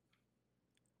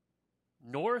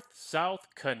North-South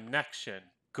Connection.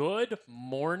 Good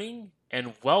morning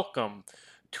and welcome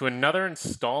to another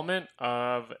installment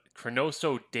of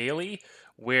ChroNoSo Daily,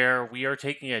 where we are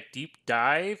taking a deep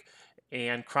dive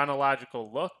and chronological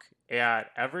look at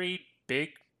every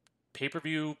big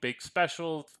pay-per-view, big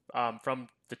special from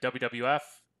the WWF,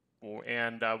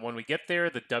 and when we get there,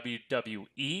 the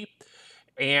WWE.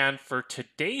 And for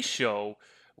today's show,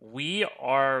 we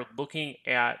are looking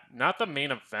at not the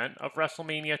main event of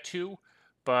WrestleMania II,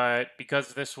 but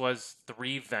because this was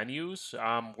three venues,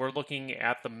 we're looking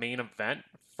at the main event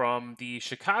from the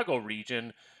Chicago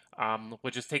region,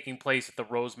 which is taking place at the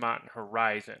Rosemont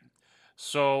Horizon.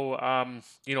 So,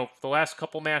 the last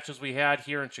couple matches we had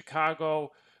here in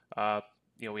Chicago, uh,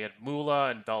 we had Moolah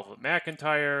and Velvet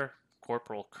McIntyre,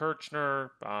 Corporal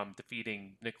Kirchner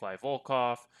defeating Nikolai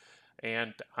Volkov,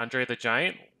 and Andre the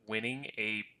Giant winning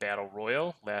a battle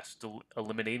royal, last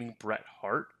eliminating Bret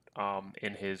Hart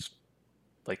in his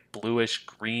like bluish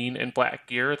green and black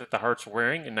gear that the Harts were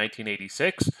wearing in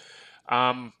 1986.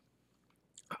 Um,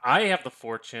 I have the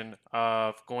fortune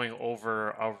of going over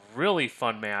a really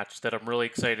fun match that I'm really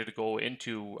excited to go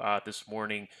into this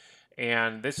morning.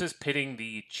 And this is pitting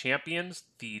the champions,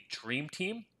 the Dream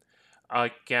Team,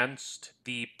 against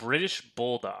the British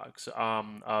Bulldogs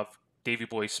of Davey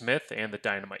Boy Smith and the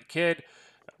Dynamite Kid.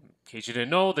 In case you didn't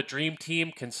know, the Dream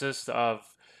Team consists of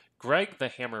Greg the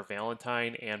Hammer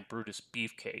Valentine and Brutus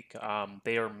Beefcake.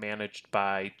 They are managed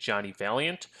by Johnny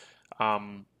Valiant.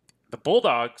 The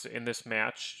Bulldogs in this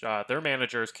match, their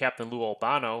manager is Captain Lou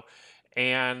Albano,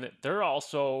 and they're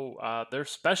also their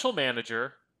special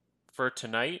manager for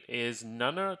tonight is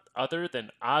none other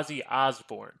than Ozzy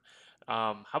Osbourne.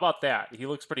 How about that? He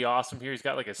looks pretty awesome here. He's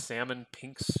got like a salmon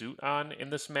pink suit on in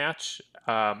this match.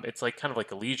 It's like kind of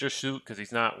like a leisure suit because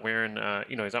he's not wearing,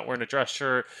 he's not wearing a dress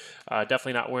shirt.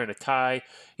 Definitely not wearing a tie.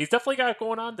 He's definitely got it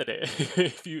going on today.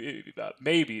 if you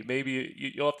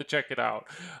maybe you'll have to check it out.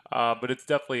 But it's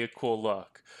definitely a cool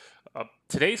look.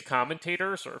 Today's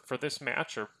commentators for this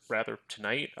match, or rather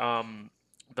tonight,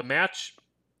 the match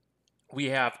we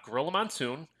have Gorilla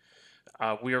Monsoon.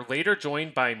 We are later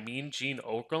joined by Mean Gene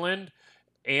Okerlund,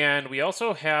 and we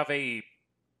also have a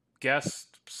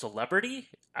guest celebrity.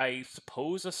 I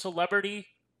suppose a celebrity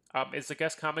is the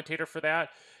guest commentator for that,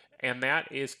 and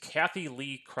that is Kathy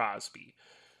Lee Crosby.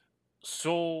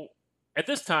 So at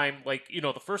this time,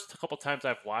 the first couple times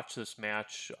I've watched this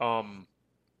match,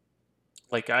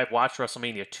 like I've watched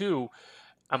WrestleMania 2,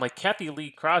 I'm like, Kathy Lee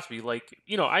Crosby,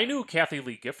 I knew who Kathy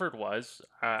Lee Gifford was.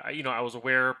 I was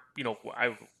aware,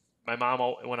 my mom,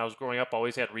 when I was growing up,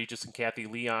 always had Regis and Kathy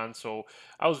Lee on, so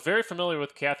I was very familiar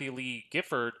with Kathy Lee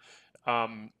Gifford.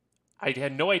 I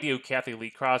had no idea who Kathy Lee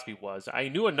Crosby was. I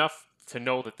knew enough to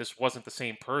know that this wasn't the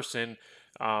same person.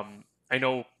 I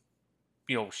know,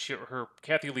 her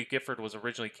Kathy Lee Gifford was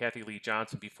originally Kathy Lee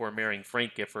Johnson before marrying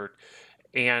Frank Gifford.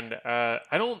 And I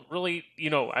don't really,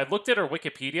 I looked at her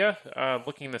Wikipedia,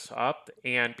 looking this up,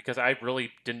 and because I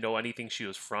really didn't know anything she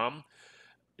was from,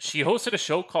 she hosted a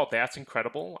show called That's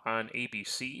Incredible on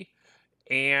ABC,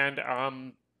 and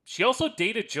she also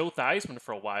dated Joe Theismann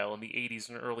for a while in the 80s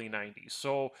and early 90s.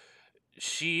 So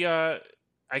she, I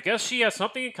guess she has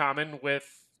something in common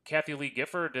with Kathy Lee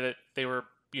Gifford, that they were,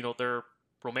 their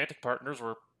romantic partners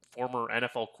were former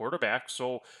NFL quarterbacks.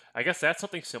 So I guess that's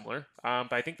something similar.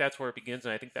 But I think that's where it begins,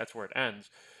 and I think that's where it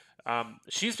ends.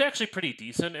 She's actually pretty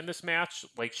decent in this match.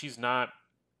 Like, she's not,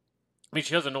 I mean,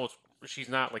 she doesn't know, she's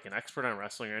not like an expert on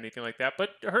wrestling or anything like that, but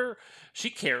she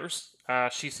cares.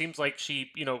 She seems like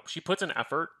she puts an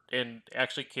effort and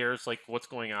actually cares like what's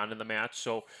going on in the match.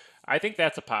 So I think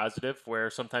that's a positive, where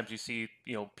sometimes you see,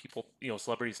 people,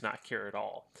 celebrities not care at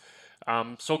all.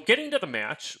 So getting to the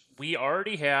match, we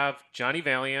already have Johnny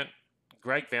Valiant,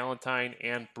 Greg Valentine,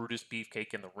 and Brutus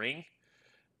Beefcake in the ring.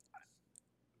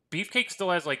 Beefcake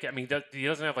still has he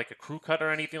doesn't have like a crew cut or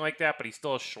anything like that, but he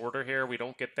still has shorter hair. We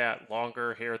don't get that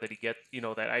longer hair that he gets,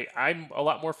 that I'm a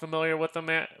lot more familiar with him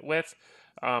with.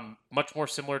 Much more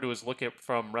similar to his look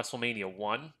from WrestleMania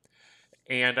 1.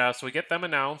 And so we get them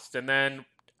announced, and then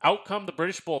out come the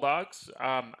British Bulldogs,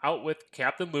 out with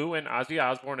Captain Lou and Ozzy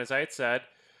Osbourne, as I had said.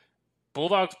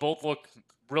 Bulldogs both look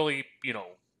really,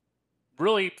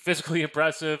 really physically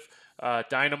impressive.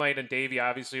 Dynamite and Davey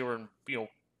obviously were in,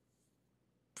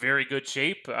 very good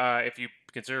shape. If you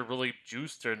consider really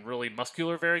juiced and really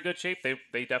muscular, very good shape,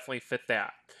 they definitely fit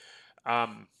that.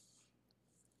 And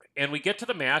we get to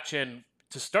the match, and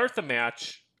to start the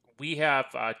match, we have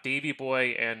Davey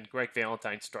Boy and Greg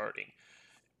Valentine starting.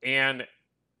 And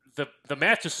the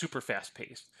match is super fast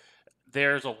paced.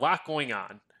 There's a lot going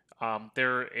on.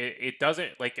 It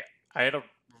doesn't, like, I had to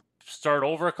start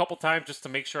over a couple times just to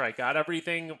make sure I got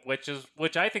everything,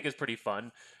 which I think is pretty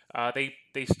fun.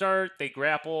 They start, they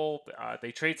grapple,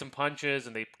 they trade some punches,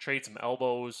 and they trade some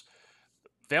elbows.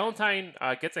 Valentine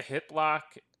gets a hip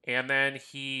lock, and then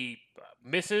he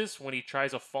misses when he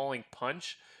tries a falling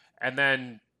punch, and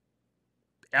then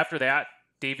after that,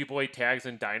 Davey Boy tags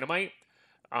in Dynamite.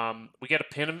 We get a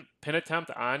pin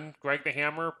attempt on Greg the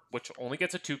Hammer, which only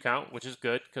gets a 2 count, which is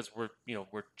good because we're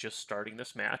just starting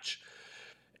this match.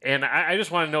 And I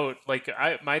just want to note, like,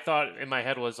 my thought in my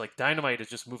head was like Dynamite is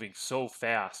just moving so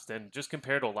fast, and just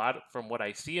compared to a lot from what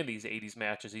I see in these '80s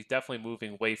matches, he's definitely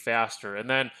moving way faster. And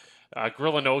then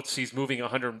Gorilla notes he's moving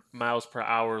 100 miles per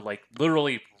hour, like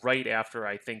literally right after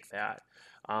I think that.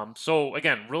 So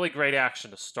again, really great action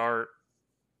to start.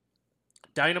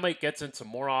 Dynamite gets into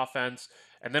more offense,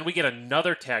 and then we get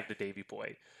another tag to Davey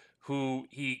Boy, who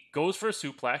he goes for a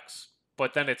suplex,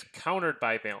 but then it's countered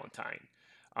by Valentine.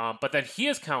 But then he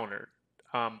is countered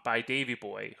by Davey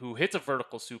Boy, who hits a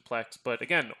vertical suplex, but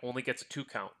again only gets a 2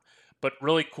 count. But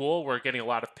really cool. We're getting a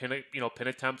lot of pin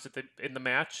attempts in the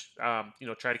match.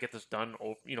 Try to get this done.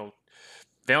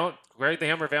 Greg the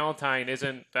Hammer Valentine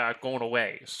isn't going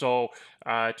away. So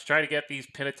to try to get these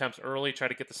pin attempts early, try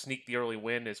to get the early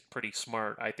win is pretty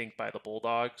smart, I think, by the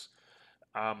Bulldogs.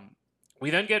 We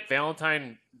then get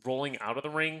Valentine rolling out of the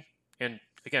ring, and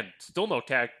again, still no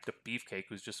tag to Beefcake,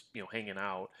 who's just hanging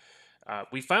out.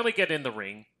 We finally get in the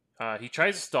ring. He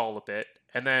tries to stall a bit,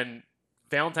 and then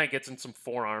Valentine gets in some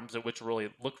forearms, which really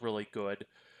look really good.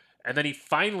 And then he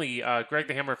finally, Greg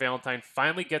the Hammer Valentine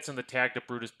finally gets in the tag to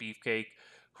Brutus Beefcake,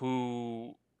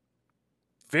 who,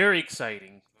 very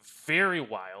exciting, very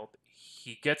wild.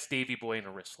 He gets Davey Boy in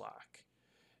a wrist lock.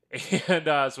 And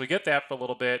so we get that for a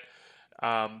little bit.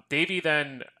 Davey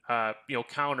then,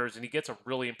 counters, and he gets a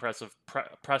really impressive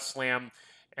press slam,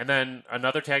 and then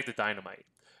another tag to Dynamite.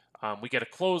 We get a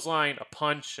clothesline, a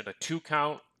punch, and a 2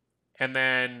 count, and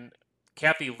then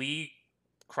Kathy Lee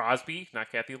Crosby,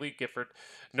 not Kathy Lee Gifford,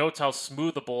 notes how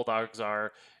smooth the Bulldogs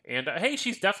are, and hey,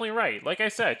 she's definitely right. Like I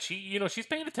said, she's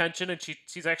paying attention, and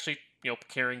she's actually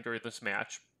caring during this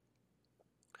match.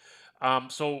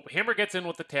 So Hammer gets in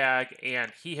with the tag,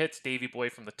 and he hits Davey Boy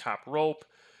from the top rope.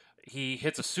 He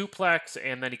hits a suplex,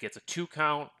 and then he gets a 2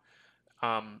 count.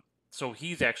 So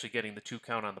he's actually getting the 2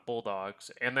 count on the Bulldogs.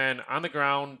 And then on the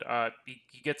ground,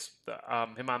 he gets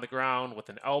him on the ground with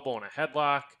an elbow and a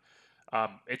headlock.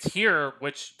 It's here,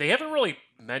 which they haven't really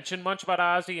mentioned much about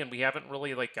Ozzy, and we haven't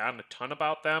really gotten a ton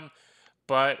about them.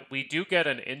 But we do get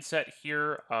an inset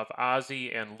here of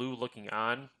Ozzy and Lou looking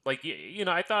on.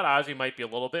 I thought Ozzy might be a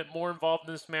little bit more involved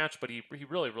in this match, but he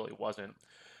really, really wasn't.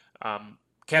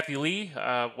 Kathy Lee,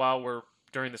 while we're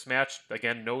during this match,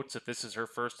 again notes that this is her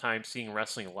first time seeing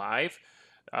wrestling live.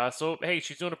 So hey,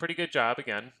 she's doing a pretty good job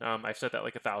again. I've said that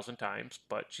like 1,000 times,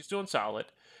 but she's doing solid.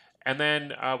 And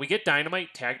then we get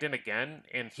Dynamite tagged in again,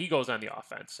 and he goes on the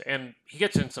offense. And he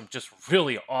gets in some just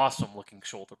really awesome looking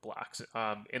shoulder blocks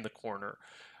in the corner.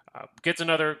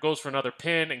 Goes for another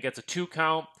pin and gets a 2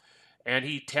 count. And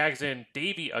he tags in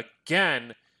Davey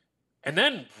again. And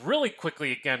then really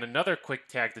quickly again, another quick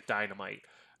tag to Dynamite.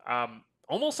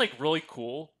 Almost like really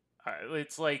cool.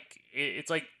 It's like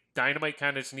Dynamite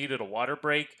kind of just needed a water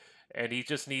break, and he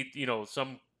just needs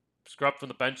some scrub from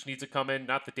the bench needs to come in.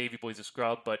 Not that Davey Boy's a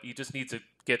scrub, but he just needs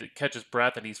to catch his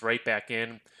breath, and he's right back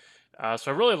in.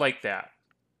 So I really like that.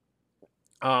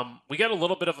 We got a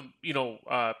little bit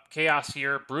of chaos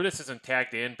here. Brutus isn't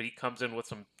tagged in, but he comes in with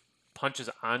some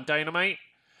punches on Dynamite.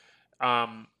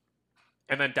 And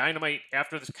then Dynamite,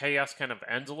 after this chaos kind of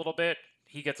ends a little bit,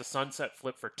 he gets a sunset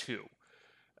flip for 2.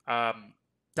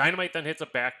 Dynamite then hits a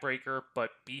backbreaker,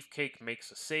 but Beefcake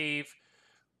makes a save.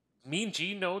 Mean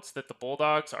Gene notes that the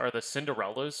Bulldogs are the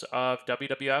Cinderellas of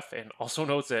WWF, and also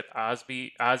notes that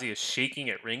Ozzy is shaking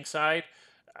at ringside.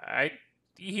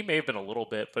 He may have been a little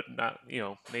bit, but not,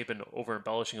 may have been over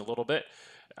embellishing a little bit.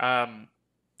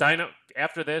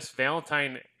 After this,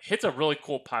 Valentine hits a really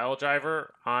cool pile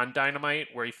driver on Dynamite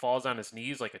where he falls on his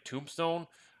knees like a tombstone,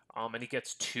 and he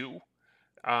gets 2.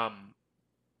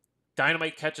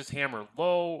 Dynamite catches Hammer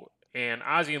low, and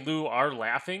Ozzy and Lou are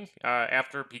laughing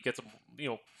after he gets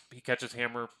he catches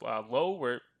Hammer low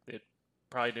where it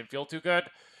probably didn't feel too good.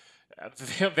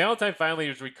 Valentine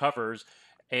finally recovers,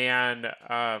 and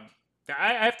I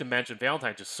have to mention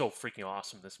Valentine's just so freaking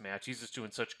awesome in this match. He's just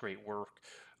doing such great work.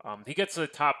 He gets to the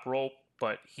top rope,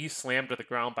 but he's slammed to the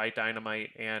ground by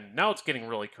Dynamite, and now it's getting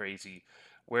really crazy,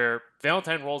 where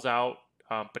Valentine rolls out,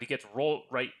 but he gets rolled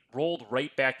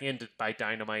right back in by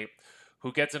Dynamite,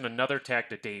 who gets in another tag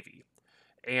to Davey.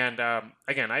 And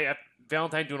again, I have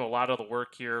Valentine doing a lot of the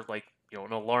work here,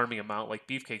 an alarming amount. Like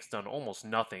Beefcake's done almost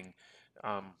nothing.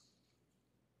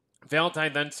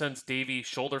 Valentine then sends Davey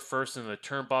shoulder first in the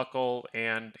turnbuckle,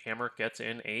 and Hammer gets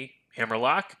in a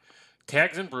hammerlock,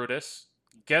 tags in Brutus,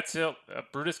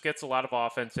 Brutus gets a lot of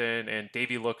offense in, and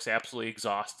Davey looks absolutely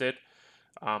exhausted.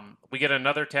 We get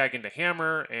another tag into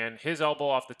Hammer and his elbow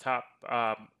off the top,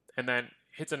 and then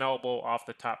hits an elbow off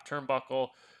the top turnbuckle.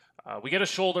 We get a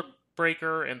shoulder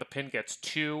breaker, and the pin gets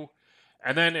 2.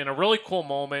 And then in a really cool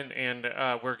moment, and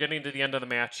we're getting to the end of the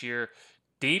match here,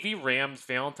 Davey rams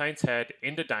Valentine's head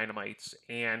into Dynamite's,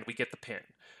 and we get the pin.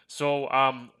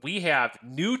 So we have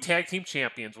new tag team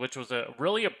champions, which was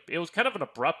it was kind of an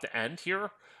abrupt end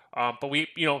here. But we,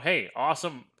 hey,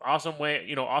 awesome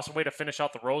way, awesome way to finish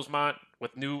out the Rosemont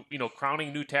with new,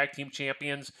 crowning new tag team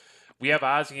champions. We have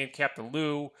Ozzy and Captain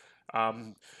Lou.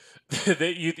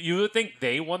 You would think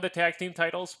they won the tag team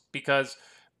titles because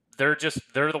they're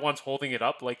the ones holding it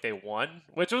up like they won,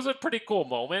 which was a pretty cool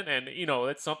moment, and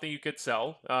it's something you could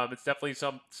sell. It's definitely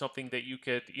something that you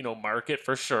could market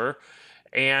for sure.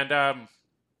 And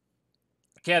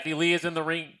Kathy Lee is in the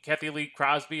ring. Kathy Lee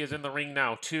Crosby is in the ring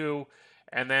now too.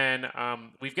 And then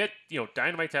we've got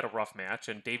Dynamite's had a rough match,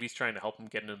 and Davey's trying to help him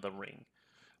get into the ring.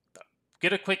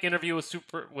 Get a quick interview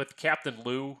with Captain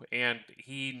Lou, and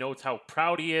he notes how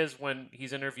proud he is when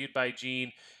he's interviewed by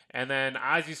Gene. And then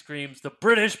Ozzy screams, "The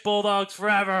British Bulldogs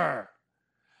forever!"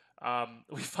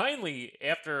 We finally,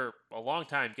 after a long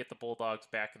time, get the Bulldogs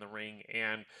back in the ring,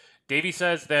 and Davey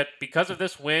says that because of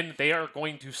this win, they are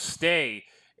going to stay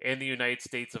in the United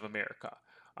States of America.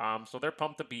 So they're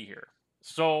pumped to be here.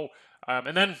 So,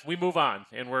 and then we move on,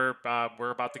 and we're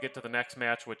about to get to the next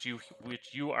match, which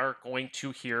you are going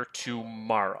to hear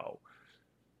tomorrow.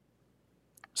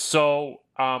 So,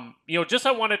 just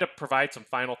I wanted to provide some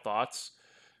final thoughts.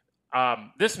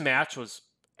 This match was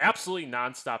absolutely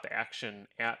nonstop action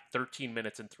at 13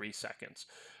 minutes and 3 seconds.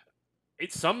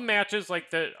 Some matches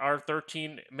like that are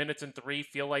 13 minutes and 3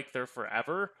 feel like they're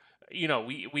forever.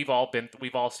 We've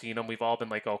all seen them. We've all been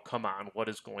like, oh, come on, what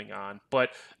is going on?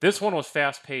 But this one was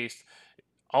fast paced.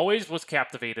 Always was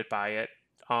captivated by it.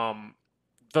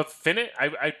 The finish,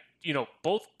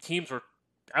 both teams were.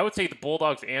 I would say the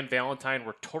Bulldogs and Valentine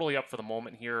were totally up for the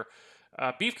moment here.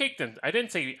 Beefcake I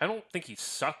don't think he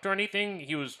sucked or anything.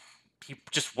 He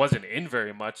just wasn't in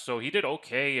very much, so he did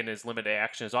okay in his limited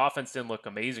action. His offense didn't look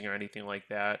amazing or anything like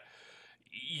that.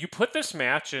 You put this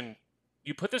match in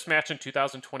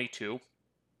 2022,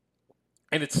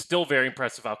 and it's still very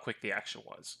impressive how quick the action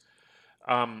was.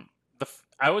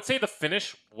 I would say the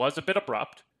finish was a bit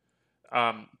abrupt,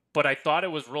 but I thought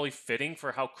it was really fitting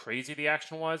for how crazy the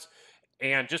action was.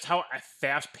 And just how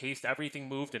fast-paced everything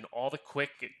moved and all the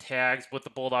quick tags with the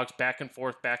Bulldogs back and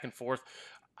forth.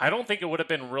 I don't think it would have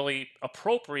been really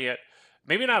appropriate.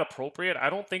 Maybe not appropriate. I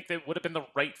don't think that would have been the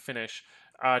right finish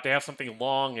to have something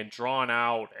long and drawn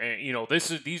out. And,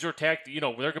 these are tagged,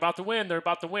 they're about to win.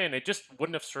 It just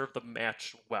wouldn't have served the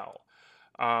match well.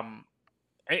 I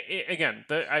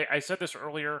said this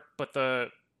earlier, but the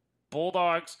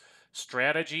Bulldogs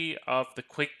strategy of the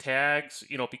quick tags,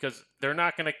 because they're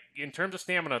not going to, in terms of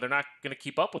stamina, they're not going to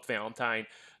keep up with Valentine.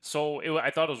 So I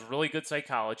thought it was really good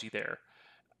psychology there.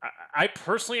 I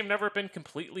personally have never been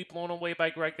completely blown away by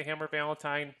Greg the Hammer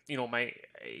Valentine. I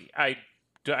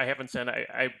haven't said,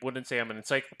 I wouldn't say I'm an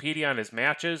encyclopedia on his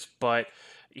matches, but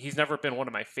he's never been one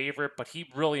of my favorite, but he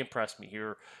really impressed me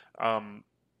here.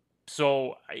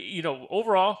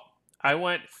 Overall, I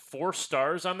went 4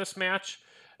 stars on this match.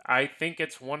 I think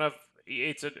it's a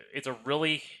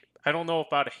really, I don't know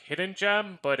about a hidden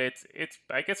gem, but I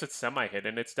guess it's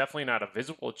semi-hidden. It's definitely not a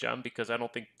visible gem because I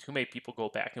don't think too many people go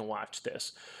back and watch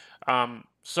this.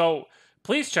 So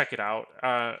please check it out.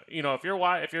 With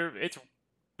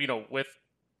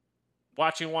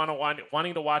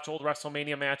wanting to watch old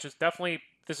WrestleMania matches, definitely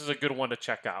this is a good one to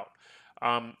check out.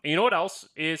 You know what else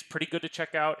is pretty good to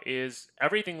check out is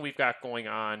everything we've got going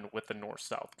on with the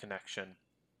North-South connection.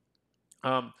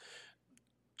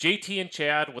 JT and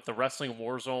Chad with the Wrestling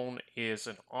Warzone is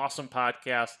an awesome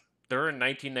podcast. They're in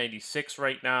 1996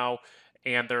 right now,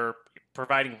 and they're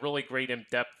providing really great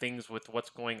in-depth things with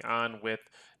what's going on with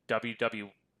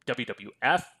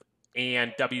WWF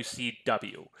and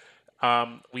WCW.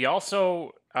 We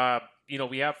also,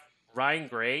 we have Ryan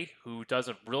Gray, who does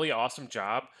a really awesome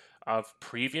job of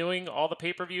previewing all the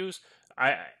pay-per-views.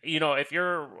 If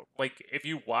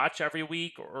you watch every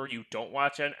week or you don't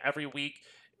watch it every week,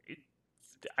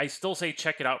 I still say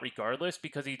check it out regardless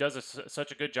because he does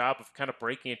such a good job of kind of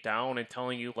breaking it down and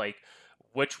telling you like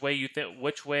which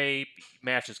way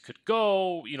matches could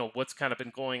go, what's kind of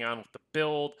been going on with the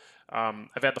build.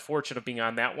 I've had the fortune of being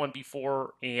on that one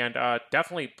before, and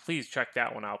definitely please check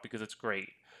that one out because it's great.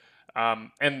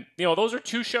 And those are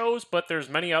 2 shows, but there's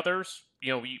many others.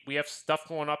 we have stuff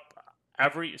going up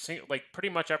pretty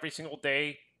much every single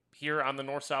day here on the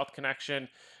North South Connection.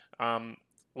 Um,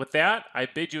 with that, I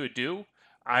bid you adieu.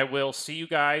 I will see you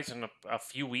guys in a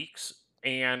few weeks,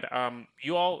 and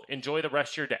you all enjoy the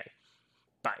rest of your day.